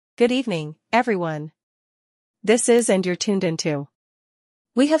Good evening, everyone. This is and you're tuned into.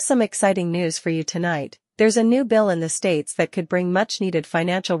 We have some exciting news for you tonight. There's a new bill in the States that could bring much-needed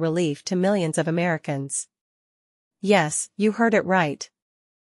financial relief to millions of Americans. Yes, you heard it right.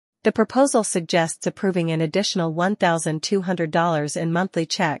 The proposal suggests approving an additional $1,200 in monthly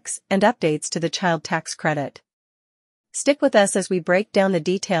checks and updates to the child tax credit. Stick with us as we break down the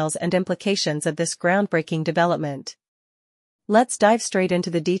details and implications of this groundbreaking development. Let's dive straight into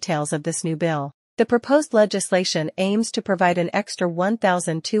the details of this new bill. The proposed legislation aims to provide an extra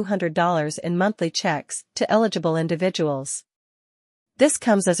 $1,200 in monthly checks to eligible individuals. This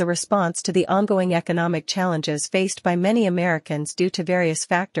comes as a response to the ongoing economic challenges faced by many Americans due to various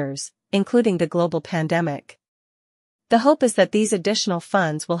factors, including the global pandemic. The hope is that these additional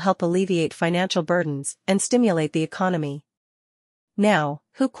funds will help alleviate financial burdens and stimulate the economy. Now,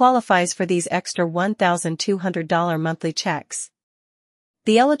 who qualifies for these extra $1,200 monthly checks?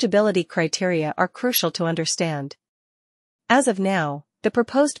 The eligibility criteria are crucial to understand. As of now, the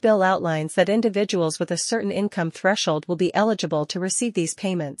proposed bill outlines that individuals with a certain income threshold will be eligible to receive these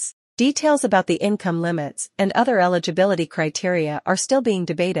payments. Details about the income limits and other eligibility criteria are still being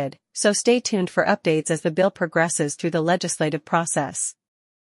debated, so stay tuned for updates as the bill progresses through the legislative process.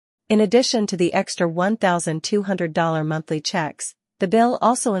 In addition to the extra $1,200 monthly checks, the bill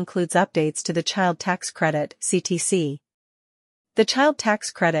also includes updates to the Child Tax Credit (CTC). The Child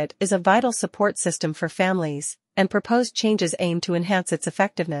Tax Credit is a vital support system for families, and proposed changes aim to enhance its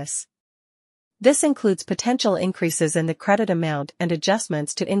effectiveness. This includes potential increases in the credit amount and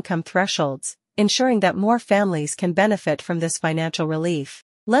adjustments to income thresholds, ensuring that more families can benefit from this financial relief.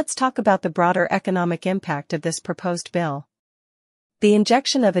 Let's talk about the broader economic impact of this proposed bill. The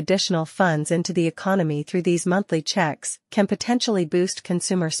injection of additional funds into the economy through these monthly checks can potentially boost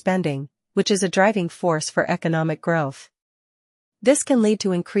consumer spending, which is a driving force for economic growth. This can lead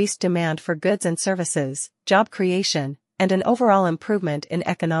to increased demand for goods and services, job creation, and an overall improvement in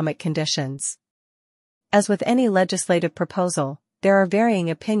economic conditions. As with any legislative proposal, there are varying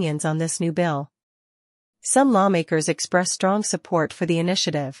opinions on this new bill. Some lawmakers express strong support for the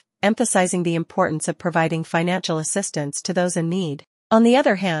initiative, emphasizing the importance of providing financial assistance to those in need. On the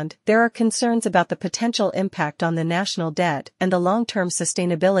other hand, there are concerns about the potential impact on the national debt and the long-term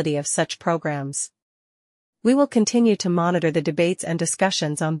sustainability of such programs. We will continue to monitor the debates and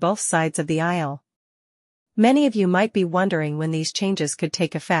discussions on both sides of the aisle. Many of you might be wondering when these changes could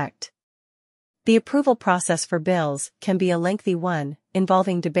take effect. The approval process for bills can be a lengthy one,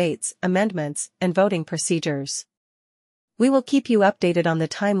 involving debates, amendments, and voting procedures. We will keep you updated on the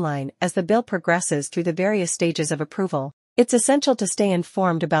timeline as the bill progresses through the various stages of approval. It's essential to stay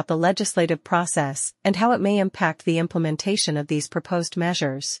informed about the legislative process and how it may impact the implementation of these proposed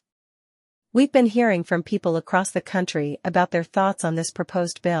measures. We've been hearing from people across the country about their thoughts on this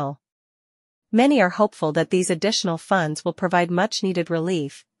proposed bill. Many are hopeful that these additional funds will provide much-needed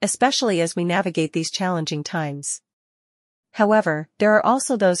relief, especially as we navigate these challenging times. However, there are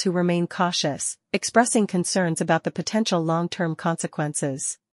also those who remain cautious, expressing concerns about the potential long-term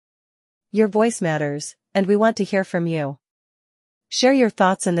consequences. Your voice matters, and we want to hear from you. Share your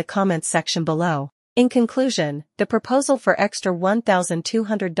thoughts in the comments section below. In conclusion, the proposal for extra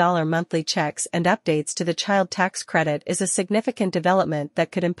 $1,200 monthly checks and updates to the Child Tax Credit is a significant development that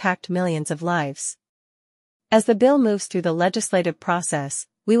could impact millions of lives. As the bill moves through the legislative process,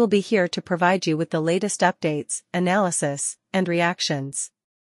 we will be here to provide you with the latest updates, analysis, and reactions.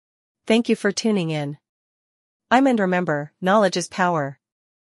 Thank you for tuning in. And remember, knowledge is power.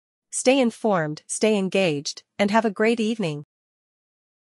 Stay informed, stay engaged, and have a great evening.